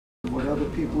other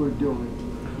people are doing.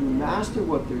 You master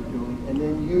what they're doing, and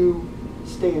then you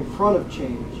stay in front of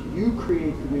change. You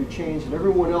create the new change that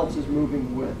everyone else is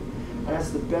moving with. And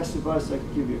that's the best advice I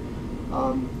can give you.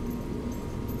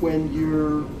 When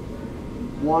you're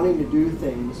wanting to do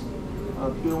things,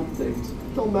 build things,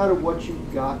 it don't matter what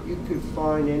you've got, you could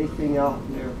find anything out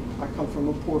there. I come from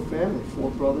a poor family, 4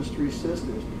 brothers, 3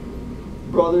 sisters.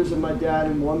 Brothers and my dad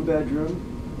in one bedroom,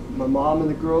 my mom and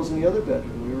the girls in the other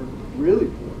bedroom. We were really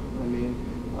poor. I mean,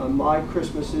 my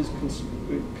Christmases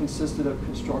consisted of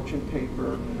construction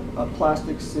paper,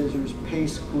 plastic scissors,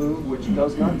 paste glue, which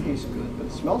does not taste good, but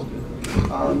it smells good,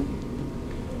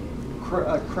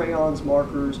 crayons,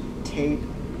 markers, tape,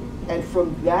 and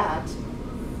from that,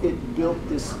 it built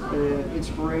this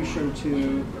inspiration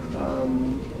to,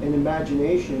 an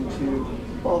imagination to,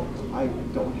 well, I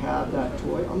don't have that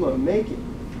toy, I'm going to make it.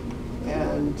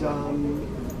 And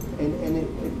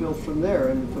it built from there,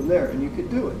 and you could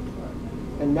do it.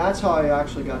 And that's how I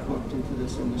actually got hooked into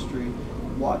this industry,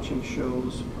 watching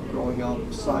shows, growing up,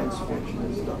 science fiction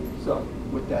and stuff. So,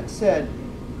 with that said,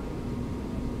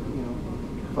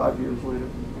 5 years later,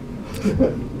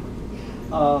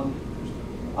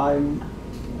 I'm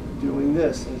doing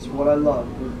this, and it's what I love.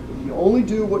 You only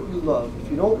do what you love. If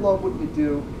you don't love what you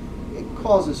do, it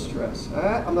causes stress.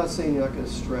 I'm not saying you're not going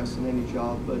to stress in any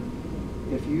job, but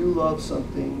if you love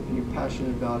something and you're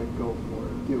passionate about it, go for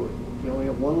it. Do it. You only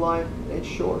have one life, and it's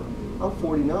short. I'm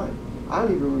 49. I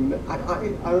don't even remember.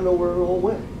 I don't know where it all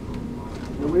went.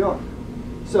 Here we are.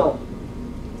 So,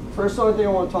 first thing I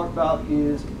want to talk about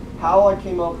is how I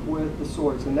came up with the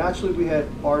swords. And naturally, we had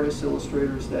artists,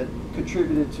 illustrators that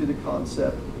contributed to the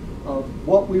concept of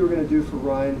what we were going to do for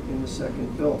Ryan in the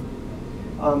second film.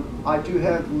 I do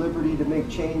have liberty to make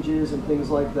changes and things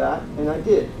like that, and I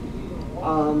did.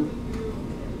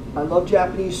 I love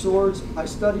Japanese swords. I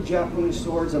studied Japanese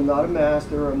swords. I'm not a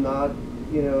master. I'm not,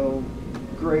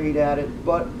 great at it,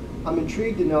 but I'm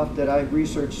intrigued enough that I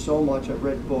researched so much. I've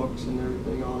read books and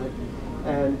everything on it,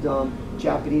 and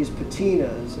Japanese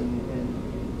patinas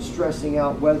and stressing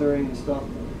out weathering and stuff.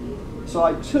 So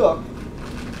I took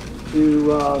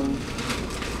to,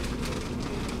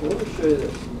 let me show you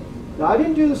this. Now, I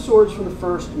didn't do the swords from the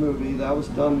first movie. That was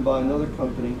done by another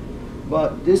company.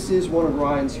 But this is one of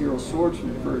Ryan's hero swords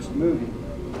from the first movie.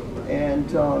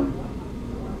 And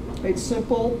it's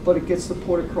simple, but it gets the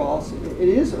point across. It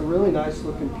is a really nice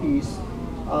looking piece.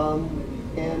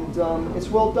 And it's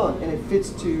well done. And it fits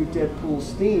to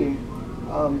Deadpool's theme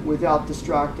without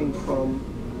distracting from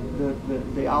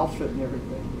the outfit and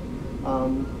everything.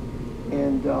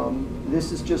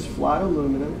 This is just flat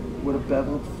aluminum with a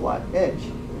beveled flat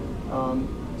edge.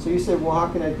 So you say, well, how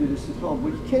can I do this at home?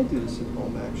 Well, you can do this at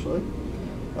home, actually.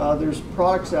 There's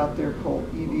products out there called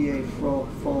EVA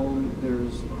foam.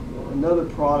 There's another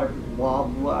product,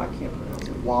 Wobbla, I can't pronounce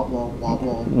it, Warbla,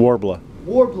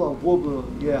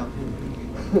 yeah,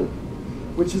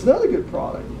 which is another good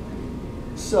product.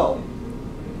 So,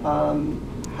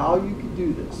 how you can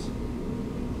do this?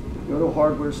 Go to a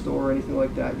hardware store or anything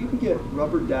like that. You can get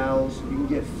rubber dowels, you can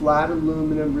get flat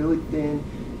aluminum, really thin,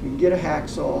 you can get a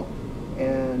hacksaw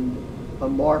and a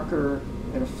marker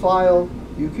and a file.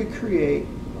 You could create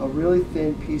a really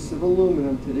thin piece of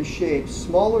aluminum to this shape,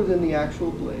 smaller than the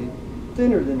actual blade,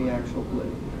 thinner than the actual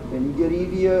blade. Then you get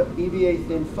EVA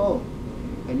thin foam,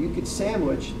 and you could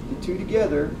sandwich the two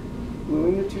together,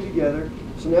 gluing the two together.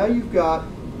 So now you've got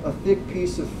a thick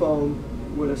piece of foam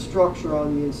with a structure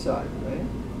on the inside, right?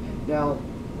 Now,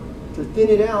 to thin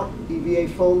it out, EVA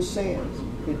foam sands.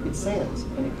 It sands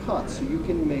and it cuts, so you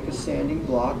can make a sanding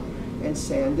block and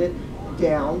sand it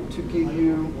down to give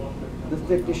you the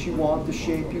thickness you want, the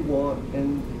shape you want,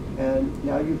 and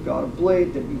now you've got a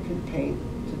blade that you can paint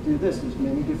to do this. There's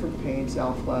many different paints,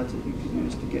 alflats that you can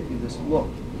use to get you this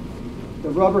look. The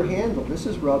rubber handle, this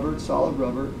is rubber, it's solid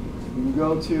rubber. You can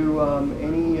go to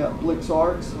any Blix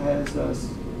Arts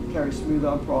carries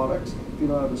smooth-on products. If you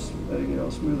don't have a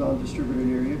smooth-on distributor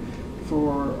near you,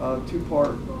 for a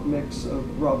 2-part mix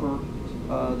of rubber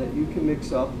that you can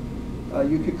mix up.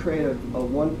 You could create a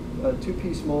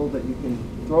 2-piece mold that you can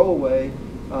throw away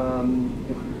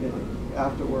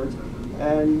afterwards,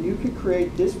 and you could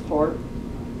create this part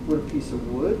with a piece of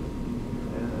wood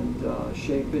and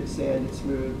shape it, sand it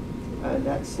smooth, and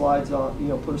that slides on.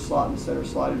 Put a slot in the center,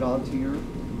 slide it onto your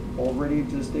already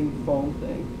existing foam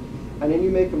thing, and then you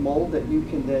make a mold that you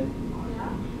can then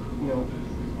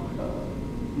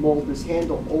mold this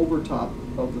handle over top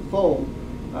of the foam.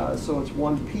 So it's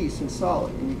one piece and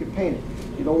solid, and you can paint it.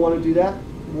 You don't want to do that,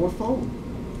 more foam,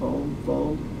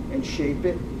 and shape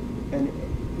it, and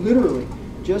literally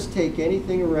just take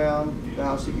anything around the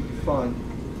house that you can find.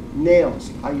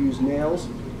 Nails, I use nails.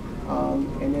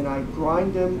 and then I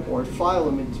grind them or file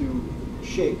them into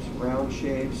shapes, round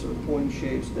shapes or pointy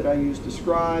shapes that I use to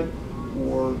scribe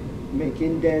or make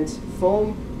indents.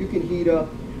 Foam, you can heat up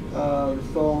the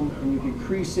foam and you can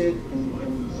crease it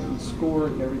and score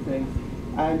it and everything.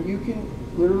 And you can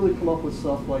literally come up with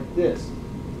stuff like this.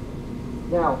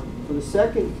 Now, for the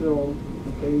second film,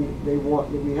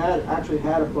 we actually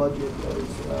had a budget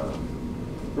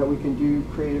that we can do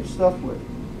creative stuff with.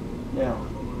 Now,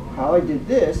 how I did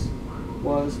this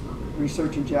was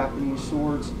researching Japanese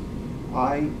swords.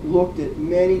 I looked at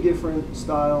many different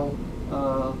style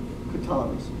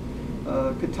katanas.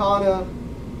 Katana,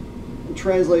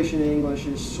 translation in English,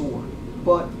 is sword,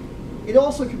 but it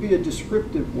also could be a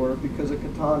descriptive word because a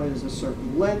katana is a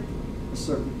certain length, a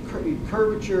certain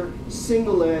curvature,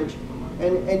 single edge,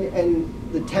 and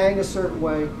the tang a certain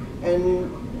way, and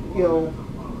you know,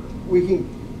 we can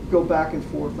go back and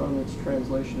forth on its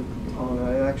translation of katana.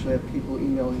 I actually have people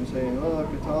emailing me saying, "Oh,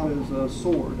 katana is a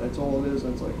sword. That's all it is."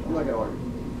 And it's like, I'm not going to argue.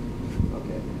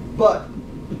 Okay, but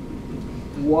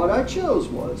what I chose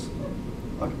was,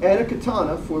 and a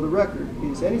katana, for the record,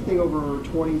 is anything over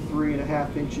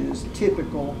 23.5 inches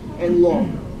typical and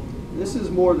long. This is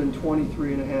more than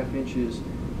 23.5 inches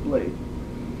blade.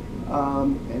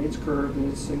 And it's curved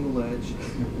and it's single edge.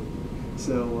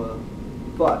 So,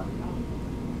 but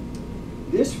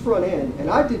this front end, and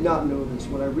I did not know this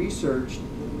when I researched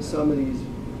some of these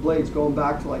blades going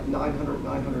back to like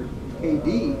 900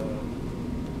 AD,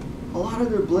 a lot of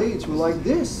their blades were like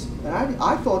this. And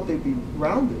I thought they'd be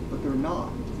rounded, but they're not.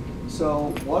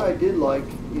 So what I did like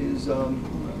is the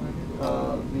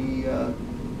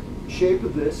shape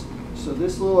of this. So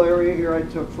this little area here I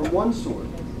took from one sword.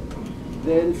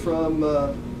 Then from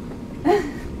the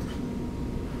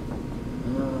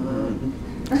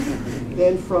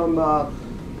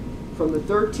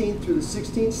 13th through the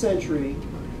 16th century,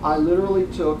 I literally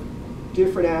took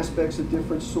different aspects of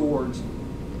different swords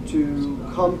to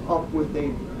come up with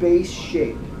a base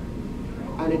shape.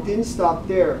 And it didn't stop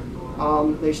there.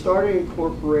 They started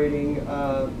incorporating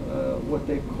what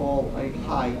they call a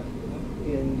height,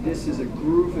 and this is a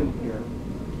groove in here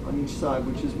on each side,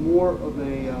 which is more of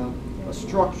a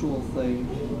structural thing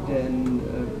than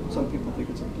some people think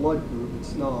it's a blood groove.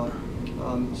 It's not.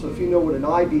 So if you know what an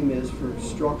I-beam is for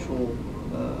structural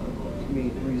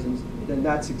reasons, then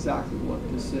that's exactly what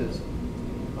this is.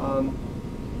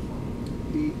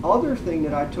 The other thing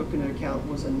that I took into account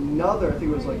was another, I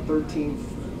think it was like 13th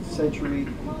century.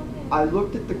 I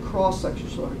looked at the cross section,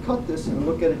 so I cut this and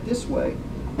look at it this way.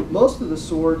 Most of the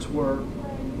swords were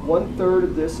 1/3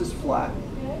 of this is flat,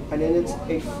 and then it's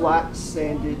a flat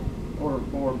sanded or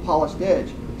polished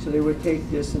edge. So they would take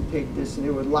this and they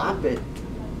would lap it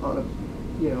on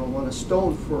a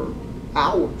stone for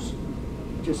hours,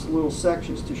 just little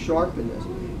sections to sharpen this,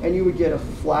 and you would get a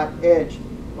flat edge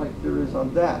like there is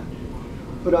on that.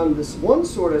 But on this one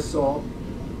sword I saw,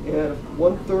 it had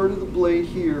 1/3 of the blade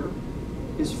here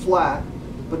is flat,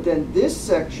 but then this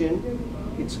section,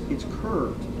 it's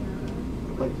curved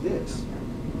like this.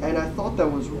 And I thought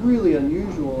that was really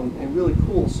unusual and really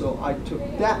cool, so I took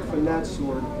that from that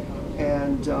sword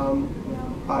and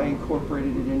I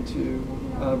incorporated it into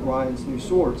Ryan's new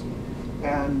swords.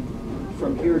 And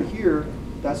from here to here,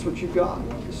 that's what you got.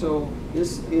 So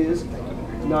this is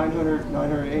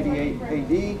 988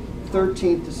 AD,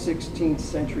 13th to 16th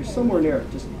century, somewhere near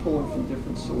it, just pulling from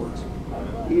different swords.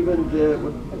 Even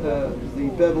the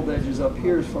beveled edges up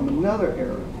here is from another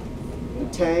era. The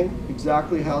tang,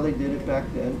 exactly how they did it back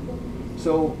then.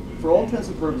 So for all intents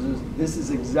and purposes, this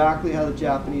is exactly how the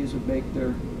Japanese would make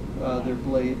their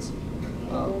blades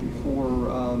before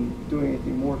doing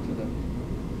anything more to them.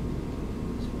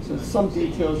 So some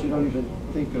details you don't even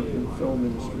think of in the film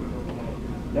industry.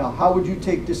 Now, how would you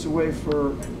take this away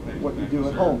for what you do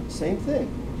at home? Same thing.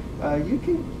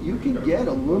 You can get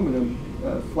aluminum,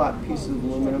 flat pieces of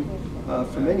aluminum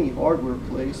from any hardware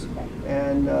place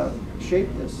and shape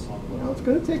this. Now, it's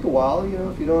going to take a while.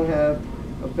 If you don't have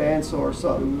a bandsaw or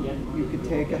something, you could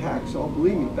take a hacksaw.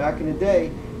 Believe me, back in the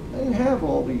day, I didn't have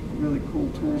all the really cool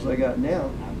tools I got now,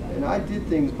 and I did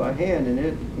things by hand, and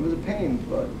it was a pain,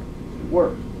 but it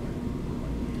worked.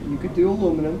 You could do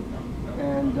aluminum,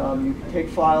 and you could take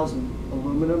files, and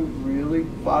aluminum really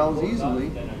files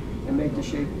easily and make the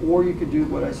shape, or you could do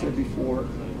what I said before,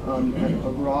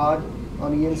 a rod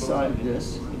on the inside of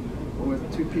this with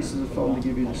 2 pieces of foam to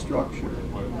give you the structure.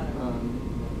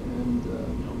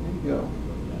 There you go.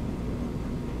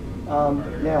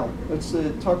 Now, let's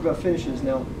talk about finishes.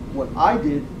 Now, what I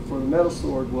did for the metal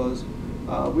sword was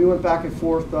we went back and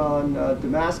forth on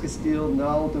Damascus steel,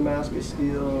 no Damascus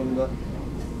steel. And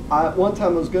one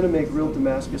time I was going to make real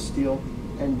Damascus steel,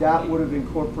 and that would have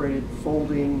incorporated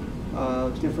folding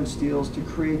different steels to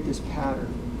create this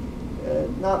pattern.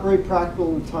 Not very practical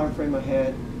in the time frame I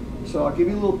had, so I'll give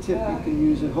you a little tip you can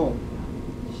use at home.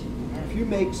 If you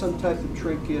make some type of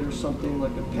trinket or something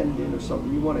like a pendant or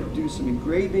something, you want to do some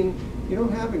engraving, you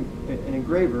don't have an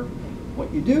engraver.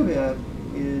 What you do have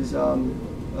is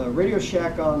Radio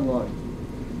Shack Online.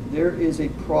 There is a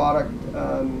product,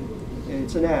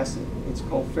 it's an acid, it's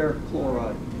called ferric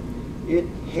chloride. It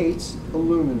hates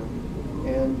aluminum,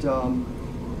 and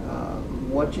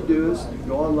what you do is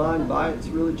go online, buy it, it's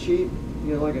really cheap,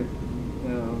 you know, like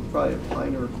probably a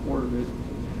pint or a quart of it,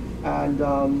 and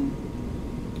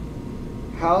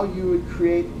how you would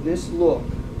create this look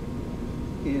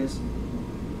is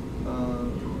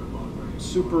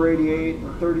Super 88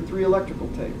 or 33 electrical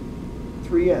tape,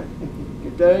 3N.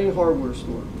 Get that at any hardware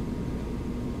store.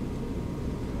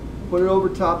 Put it over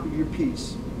top of your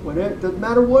piece. Doesn't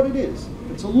matter what it is.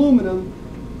 If it's aluminum,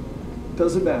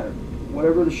 doesn't matter.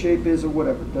 Whatever the shape is or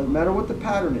whatever. Doesn't matter what the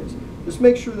pattern is. Just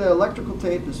make sure that electrical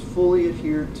tape is fully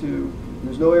adhered to,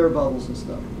 there's no air bubbles and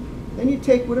stuff. Then you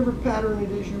take whatever pattern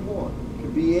it is you want. It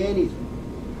could be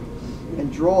anything.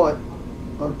 And draw it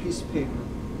on a piece of paper.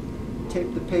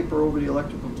 Tape the paper over the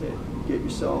electrical tape. Get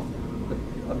yourself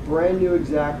a brand new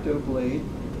X-Acto blade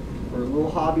or a little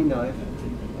hobby knife,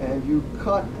 and you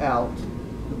cut out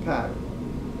the pattern.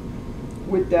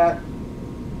 With that,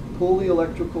 pull the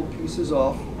electrical pieces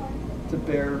off to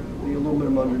bear the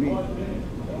aluminum underneath.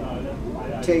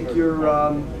 Take your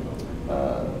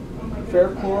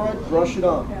ferric chloride, brush it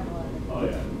on.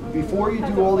 Before you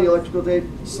do all the electrical tape,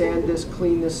 sand this,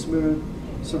 clean this smooth,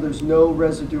 so there's no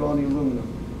residue on the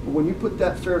aluminum. But when you put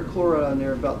that ferric chloride on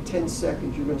there, about 10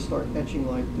 seconds, you're going to start etching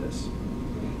like this.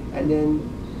 And then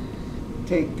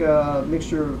take a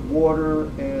mixture of water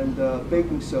and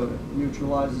baking soda,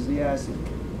 neutralizes the acid.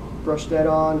 Brush that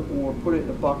on or put it in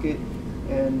a bucket,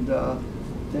 and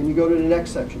then you go to the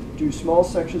next section. Do small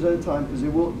sections at a time because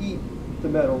it will eat the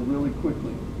metal really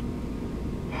quickly.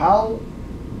 How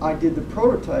I did the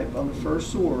prototype on the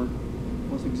first sword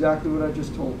was exactly what I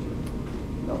just told you.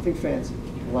 Nothing fancy.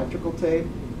 Electrical tape.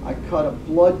 I cut a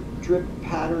blood drip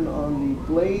pattern on the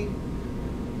blade.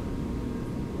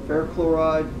 Ferric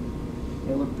chloride.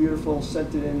 It looked beautiful.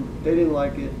 Sent it in. They didn't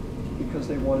like it because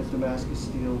they wanted Damascus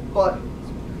steel. But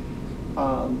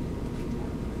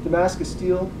Damascus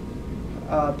steel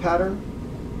pattern,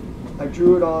 I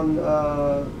drew it on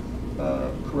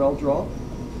Corel Draw,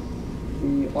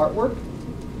 the artwork,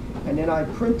 and then I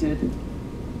printed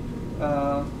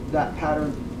that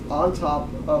pattern on top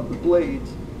of the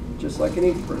blades, just like an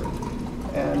ink printer.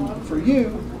 And for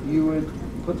you, you would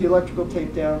put the electrical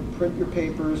tape down, print your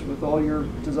papers with all your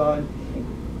design.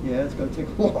 Yeah, it's going to take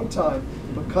a long time,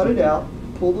 but cut it out,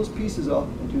 pull those pieces off,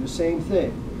 and do the same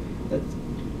thing.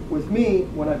 With me,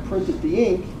 when I printed the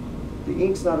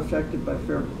ink's not affected by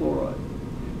ferric chloride.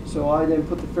 So I then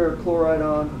put the ferric chloride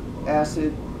on,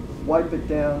 acid, wipe it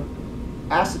down.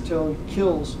 Acetone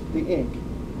kills the ink.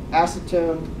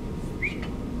 Acetone,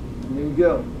 and there you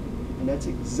go. And that's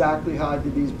exactly how I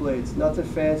did these blades. Nothing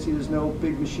fancy, there's no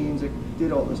big machines that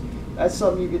did all this. That's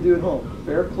something you can do at home.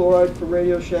 Ferric chloride from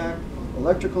Radio Shack,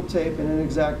 electrical tape, and an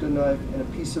X-Acto knife, and a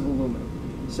piece of aluminum.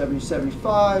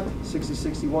 70-75,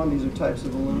 60-61, these are types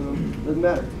of aluminum, doesn't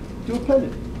matter. Do a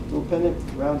pendant. Do a pendant,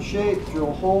 round shape, drill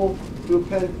a hole, do a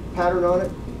pattern on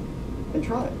it, and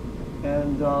try it.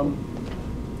 And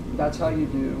that's how you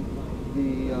do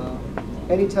the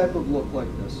any type of look like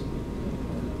this.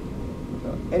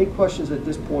 Any questions at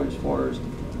this point as far as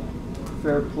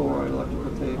ferric chloride,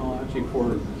 electrical tape? Actually,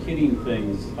 for hitting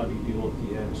things, how do you deal with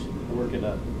the edge? I work at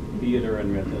a theater,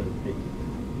 and we have to take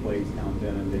blades down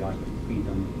then, and they like to feed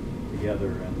them together,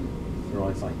 and they're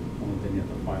always like, oh, then you have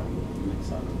to file the next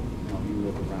side of it. You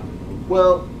look around.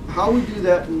 Well, how we do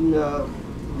that in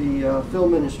the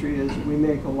film industry is we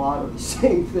make a lot of the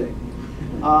same thing.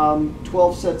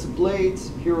 12 sets of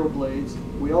blades, hero blades.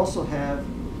 We also have,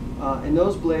 and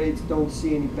those blades don't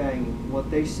see any banging. What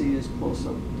they see is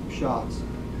close-up shots.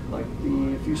 Like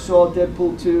if you saw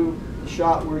Deadpool 2, the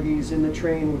shot where he's in the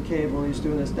train with Cable and he's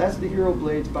doing this, that's the hero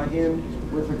blades by him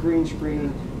with a green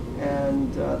screen,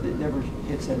 and it never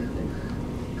hits anything.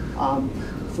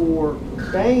 For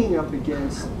banging up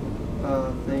against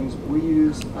things, we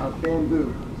use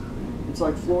bamboo. It's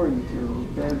like flooring material,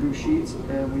 bamboo sheets,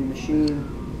 and we machine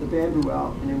the bamboo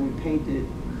out, and then we paint it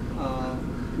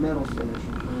metal finish,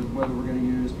 or whether we're going to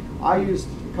use. I used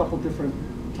a couple different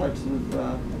types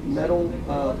of metal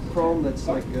chrome that's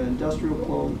like industrial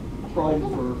chrome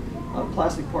for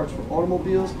plastic parts for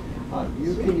automobiles.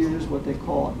 You can use what they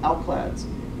call outclads,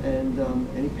 and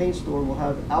any paint store will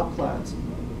have outclads.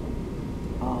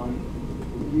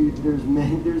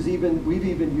 we've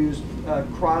even used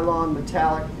Krylon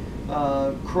metallic,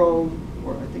 chrome,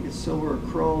 or I think it's silver or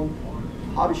chrome,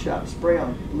 hobby shop spray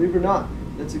on. Believe it or not,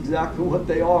 that's exactly what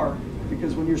they are.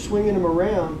 Because when you're swinging them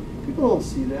around, people don't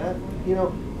see that. You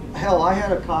know, hell, I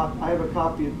have a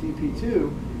copy of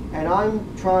DP2, and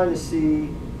I'm trying to see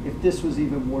if this was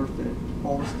even worth it,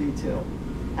 all this detail.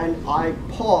 And I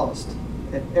paused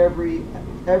at every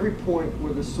point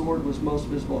where the sword was most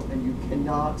visible, and you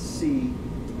cannot see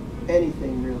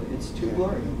anything really. It's too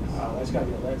blurry. Oh, that's got to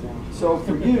be a letdown. So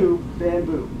for you,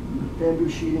 bamboo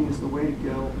sheeting is the way to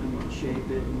go, and you can shape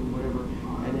it and whatever,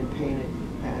 and then paint it,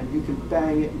 and you can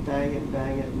bang it and bang it and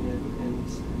bang it, and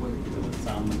Does it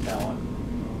sound metallic?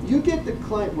 you get the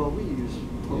client. Well, we use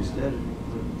post editing.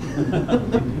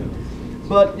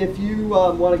 But if you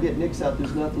want to get nicks out,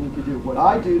 there's nothing you can do. What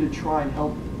I do to try and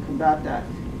help combat that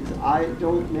is I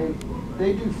don't make.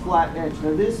 They do flat edge.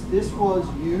 Now this was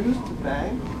used to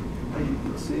bang, as you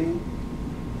can see.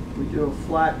 We do a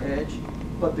flat edge,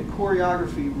 but the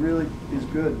choreography really is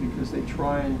good because they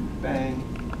try and bang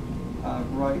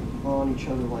right on each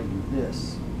other like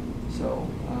this. So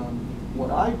what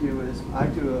I do is I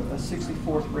do a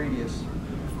 64th radius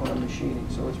on a machining,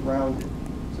 so it's rounded,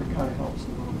 so it kind of helps a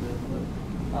little bit,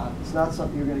 but it's not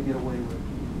something you're going to get away with.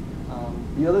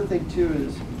 The other thing too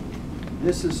is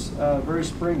this is very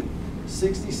springy.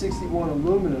 60-61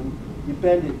 aluminum, you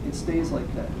bend it, it stays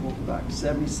like that. We'll go back.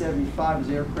 70-75 is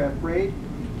aircraft grade.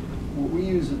 What we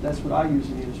use, that's what I use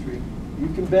in the industry. You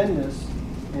can bend this,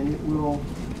 and it will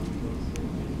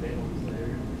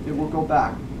go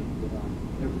back.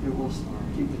 It will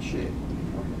keep its shape.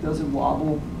 It doesn't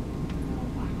wobble.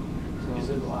 So, Is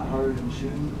it a lot harder than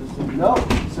shooting? no,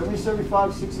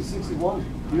 70-75, 60-61 is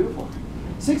beautiful.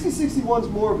 60-61 is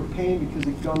more of a pain because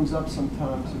it gums up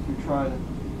sometimes if you're trying to,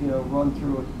 run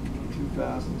through it too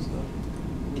fast and stuff.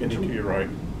 Kenny, to your right,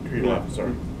 to your left,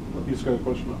 sorry. You just got a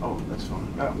question? Oh, that's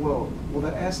fine. Well, will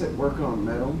that asset work on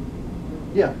metal?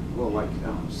 Yeah. Well, like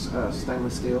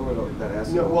stainless steel, or that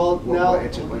asset? No, well, now-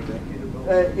 etch it like that.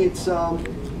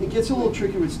 It gets a little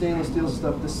tricky with stainless steel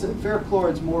stuff. The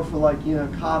ferrochlorid's more for like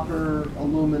copper,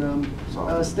 aluminum,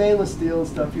 stainless steel and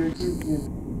stuff. You're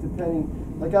depending.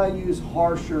 Like I use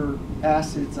harsher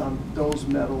acids on those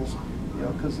metals,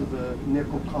 because of the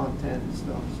nickel content and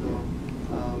stuff. So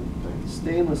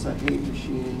stainless, I hate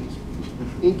machining.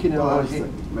 Inconel, I hate.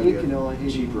 Inconel, I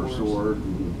hate. Cheaper sword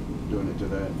and doing it to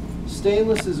that.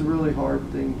 Stainless is a really hard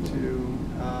thing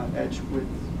to etch with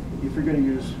if you're going to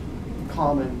use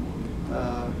common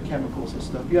chemicals and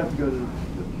stuff. You have to go to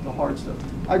the hard stuff.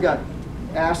 I got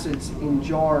acids in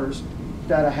jars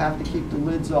that I have to keep the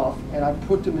lids off, and I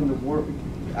put them in the work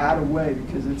out of way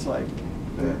because it's like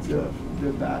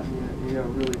they're bad,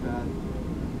 really bad.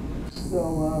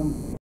 So